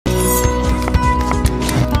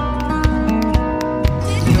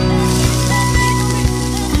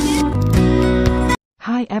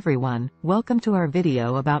Hi everyone, welcome to our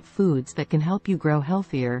video about foods that can help you grow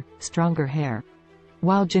healthier, stronger hair.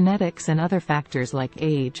 While genetics and other factors like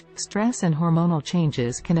age, stress and hormonal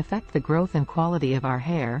changes can affect the growth and quality of our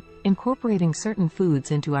hair, incorporating certain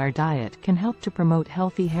foods into our diet can help to promote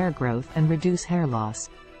healthy hair growth and reduce hair loss.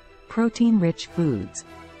 Protein-rich foods.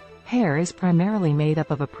 Hair is primarily made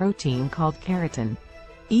up of a protein called keratin.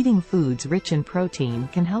 Eating foods rich in protein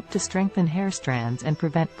can help to strengthen hair strands and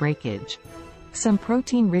prevent breakage. Some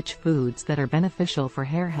protein-rich foods that are beneficial for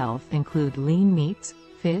hair health include lean meats,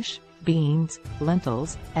 fish, beans,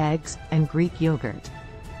 lentils, eggs, and Greek yogurt.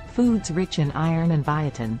 Foods rich in iron and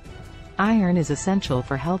biotin. Iron is essential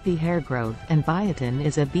for healthy hair growth, and biotin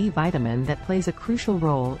is a B vitamin that plays a crucial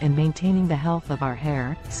role in maintaining the health of our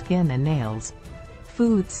hair, skin and nails.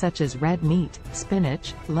 Foods such as red meat,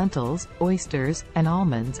 spinach, lentils, oysters, and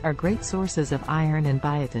almonds are great sources of iron and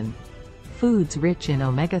biotin. Foods rich in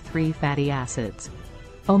omega-3 fatty acids.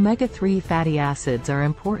 Omega-3 fatty acids are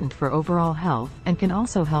important for overall health and can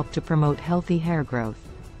also help to promote healthy hair growth.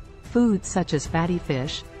 Foods such as fatty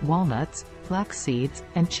fish, walnuts, flax seeds,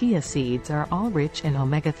 and chia seeds are all rich in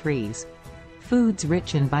omega-3s. Foods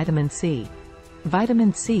rich in vitamin C.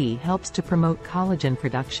 Vitamin C helps to promote collagen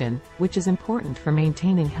production, which is important for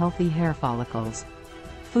maintaining healthy hair follicles.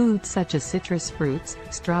 Foods such as citrus fruits,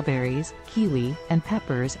 strawberries, kiwi, and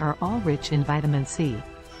peppers are all rich in vitamin C.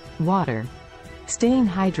 Water. Staying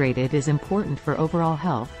hydrated is important for overall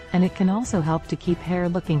health, and it can also help to keep hair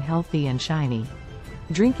looking healthy and shiny.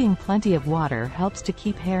 Drinking plenty of water helps to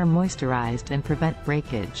keep hair moisturized and prevent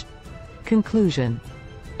breakage. Conclusion.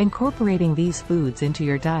 Incorporating these foods into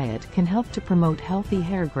your diet can help to promote healthy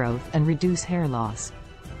hair growth and reduce hair loss.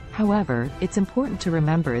 However, it's important to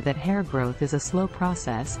remember that hair growth is a slow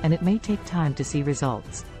process and it may take time to see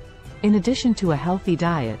results. In addition to a healthy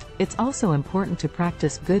diet, it's also important to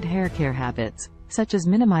practice good hair care habits, such as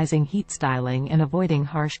minimizing heat styling and avoiding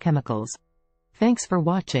harsh chemicals. Thanks for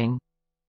watching.